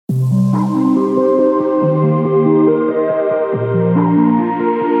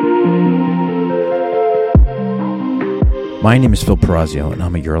My name is Phil Perazio, and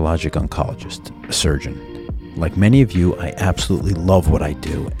I'm a urologic oncologist, a surgeon. Like many of you, I absolutely love what I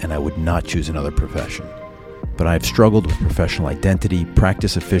do, and I would not choose another profession. But I've struggled with professional identity,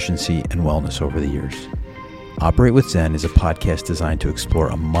 practice efficiency, and wellness over the years. Operate with Zen is a podcast designed to explore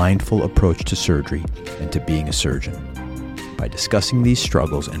a mindful approach to surgery and to being a surgeon. By discussing these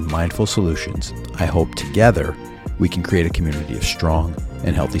struggles and mindful solutions, I hope together we can create a community of strong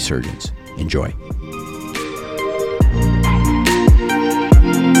and healthy surgeons. Enjoy.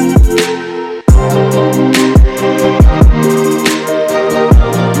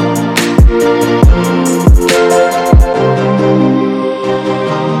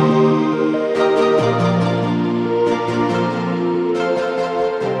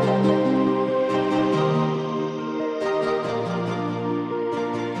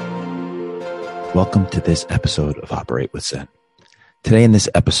 Welcome to this episode of Operate with Zen. Today in this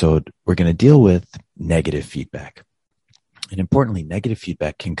episode, we're going to deal with negative feedback. And importantly, negative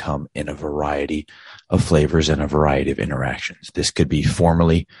feedback can come in a variety of flavors and a variety of interactions. This could be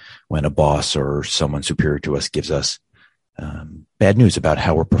formally when a boss or someone superior to us gives us bad news about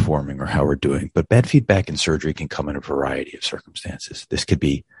how we're performing or how we're doing. But bad feedback in surgery can come in a variety of circumstances. This could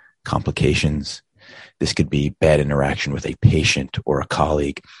be complications. This could be bad interaction with a patient or a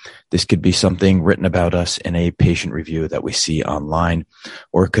colleague. This could be something written about us in a patient review that we see online,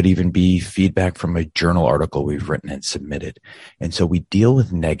 or it could even be feedback from a journal article we've written and submitted. And so we deal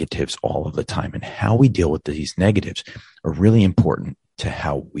with negatives all of the time, and how we deal with these negatives are really important to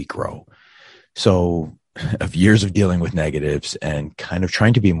how we grow. So of years of dealing with negatives and kind of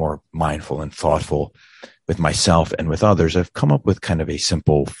trying to be more mindful and thoughtful with myself and with others, I've come up with kind of a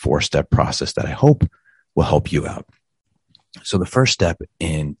simple 4-step process that I hope will help you out. So the first step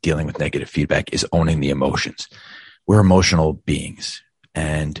in dealing with negative feedback is owning the emotions. We're emotional beings.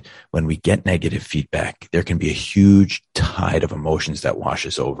 And when we get negative feedback, there can be a huge tide of emotions that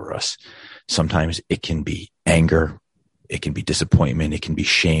washes over us. Sometimes it can be anger. It can be disappointment. It can be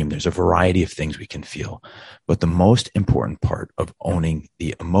shame. There's a variety of things we can feel. But the most important part of owning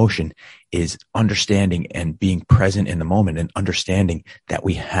the emotion is understanding and being present in the moment and understanding that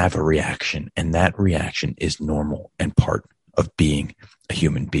we have a reaction, and that reaction is normal and part of being a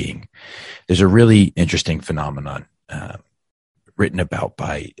human being. There's a really interesting phenomenon written about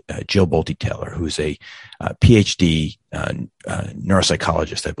by Jill Bolte Taylor, who's a PhD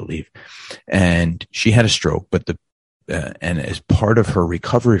neuropsychologist, I believe. And she had a stroke, but and as part of her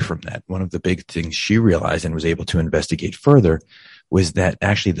recovery from that, one of the big things she realized and was able to investigate further was that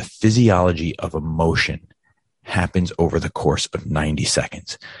actually the physiology of emotion happens over the course of 90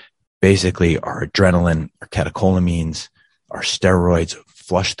 seconds. Basically, our adrenaline, our catecholamines, our steroids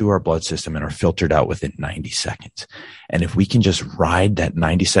flush through our blood system and are filtered out within 90 seconds. And if we can just ride that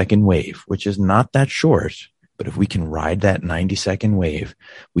 90-second wave, which is not that short, but if we can ride that 90-second wave,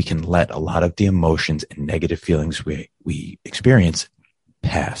 we can let a lot of the emotions and negative feelings we experience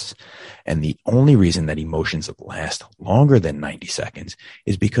pass. And the only reason that emotions last longer than 90 seconds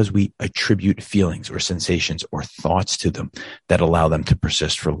is because we attribute feelings or sensations or thoughts to them that allow them to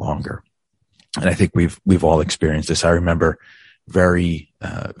persist for longer. And I think we've all experienced this. I remember very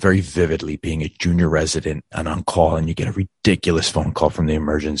vividly being a junior resident and on call, and you get a ridiculous phone call from the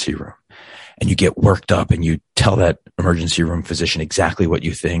emergency room. And you get worked up and you tell that emergency room physician exactly what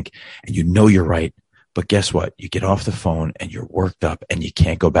you think, and you know you're right. But guess what? You get off the phone and you're worked up and you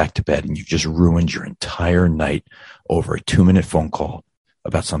can't go back to bed, and you've just ruined your entire night over a 2-minute phone call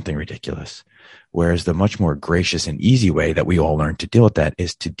about something ridiculous. Whereas the much more gracious and easy way that we all learn to deal with that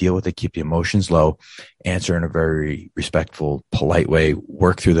is to deal with it, keep the emotions low, answer in a very respectful, polite way,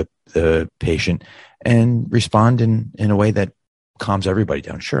 work through the patient, and respond in a way that calms everybody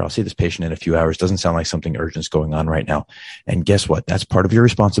down. Sure, I'll see this patient in a few hours. Doesn't sound like something urgent is going on right now. And guess what? That's part of your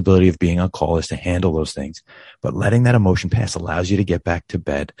responsibility of being on call, is to handle those things. But letting that emotion pass allows you to get back to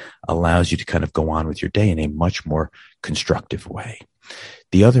bed, allows you to kind of go on with your day in a much more constructive way.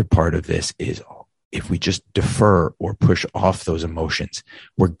 The other part of this is, if we just defer or push off those emotions,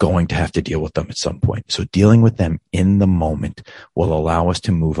 we're going to have to deal with them at some point. So dealing with them in the moment will allow us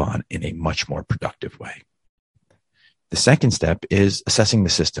to move on in a much more productive way. The second step is assessing the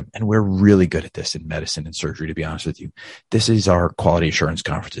system. And we're really good at this in medicine and surgery, to be honest with you. This is our quality assurance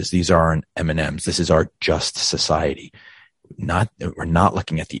conferences. These are our M&Ms. This is our just society. We're not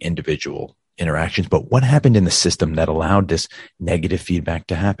looking at the individual interactions, but what happened in the system that allowed this negative feedback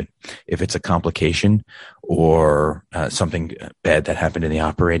to happen? If it's a complication or something bad that happened in the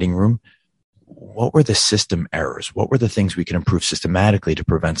operating room, what were the system errors? What were the things we can improve systematically to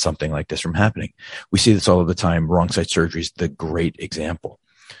prevent something like this from happening? We see this all of the time. Wrong site surgery is the great example.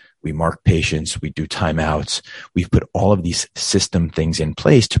 we mark patients, we do timeouts. We've put all of these system things in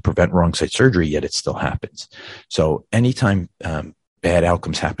place to prevent wrong site surgery, yet it still happens. So anytime bad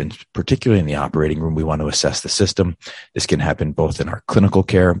outcomes happen, particularly in the operating room, we want to assess the system. This can happen both in our clinical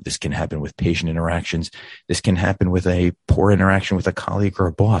care. This can happen with patient interactions. This can happen with a poor interaction with a colleague or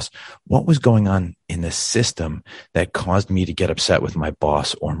a boss. What was going on in the system that caused me to get upset with my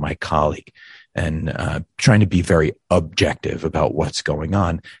boss or my colleague? And trying to be very objective about what's going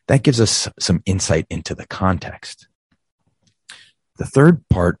on. That gives us some insight into the context. The third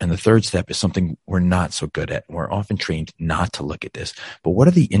part and the third step is something we're not so good at. We're often trained not to look at this. But what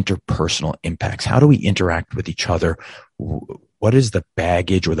are the interpersonal impacts? How do we interact with each other? What is the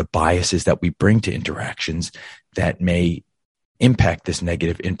baggage or the biases that we bring to interactions that may impact this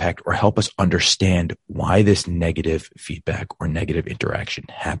negative impact or help us understand why this negative feedback or negative interaction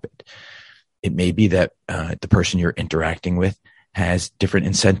happened? It may be that the person you're interacting with has different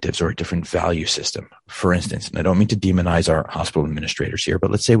incentives or a different value system. For instance, and I don't mean to demonize our hospital administrators here, but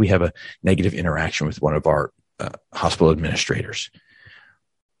let's say we have a negative interaction with one of our hospital administrators.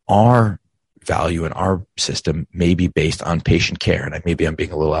 Our value in our system may be based on patient care, and maybe I'm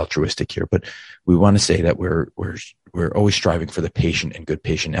being a little altruistic here, but we want to say that we're always striving for the patient and good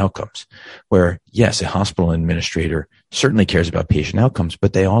patient outcomes. Where yes, a hospital administrator certainly cares about patient outcomes,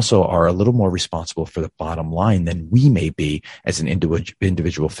 but they also are a little more responsible for the bottom line than we may be as an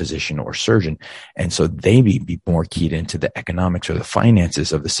individual physician or surgeon, and so they may be more keyed into the economics or the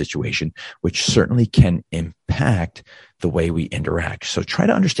finances of the situation, which certainly can impact the way we interact. So try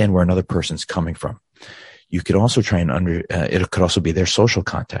to understand where another person's coming from. You could also try and it could also be their social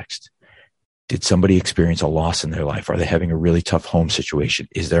context. Did somebody experience a loss in their life? Are they having a really tough home situation?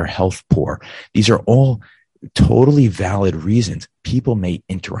 Is their health poor? These are all totally valid reasons people may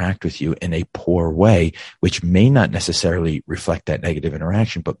interact with you in a poor way, which may not necessarily reflect that negative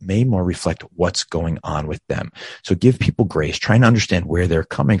interaction, but may more reflect what's going on with them. So give people grace, trying to understand where they're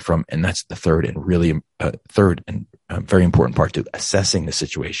coming from. And that's the third and very important part to assessing the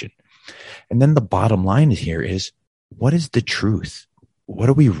situation. And then the bottom line here is, what is the truth? What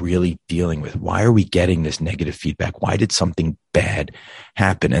are we really dealing with? Why are we getting this negative feedback? Why did something bad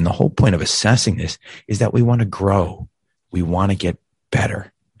happen? And the whole point of assessing this is that we want to grow. We want to get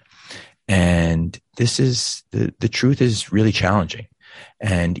better. And this is the truth is really challenging.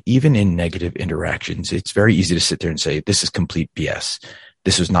 And even in negative interactions, it's very easy to sit there and say, this is complete BS.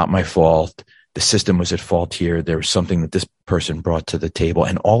 This was not my fault. The system was at fault here. There was something that this person brought to the table.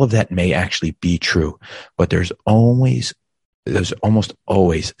 And all of that may actually be true, but there's almost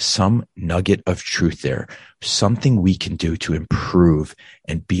always some nugget of truth there, something we can do to improve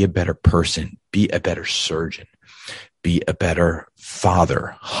and be a better person, be a better surgeon, be a better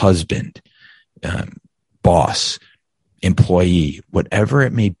father, husband, boss, employee, whatever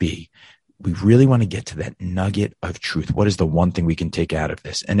it may be. We really want to get to that nugget of truth. What is the one thing we can take out of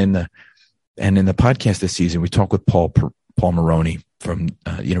this? And in the podcast this season, we talk with Paul Maroney from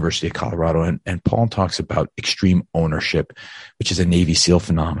the University of Colorado, and Paul talks about extreme ownership, which is a Navy SEAL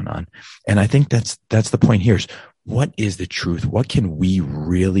phenomenon. And I think that's the point here is, what is the truth? What can we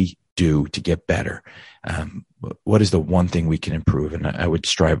really do to get better? What is the one thing we can improve? And I would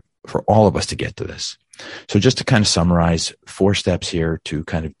strive for all of us to get to this. So just to kind of summarize, 4 steps here to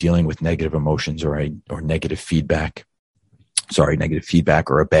kind of dealing with negative emotions or negative feedback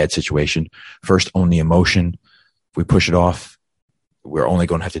or a bad situation. First, own the emotion. If we push it off, we're only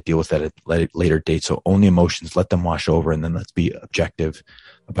going to have to deal with that at a later date. So own the emotions, let them wash over, and then let's be objective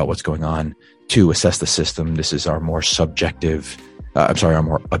about what's going on. 2, assess the system. This is our more objective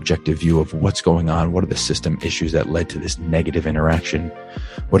view of what's going on. What are the system issues that led to this negative interaction?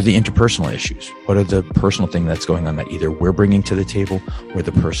 What are the interpersonal issues? What are the personal things that's going on that either we're bringing to the table or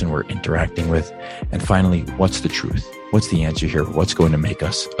the person we're interacting with? And finally, what's the truth? What's the answer here? What's going to make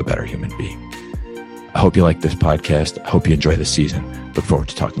us a better human being? I hope you like this podcast. I hope you enjoy the season. Look forward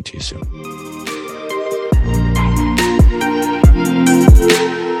to talking to you soon.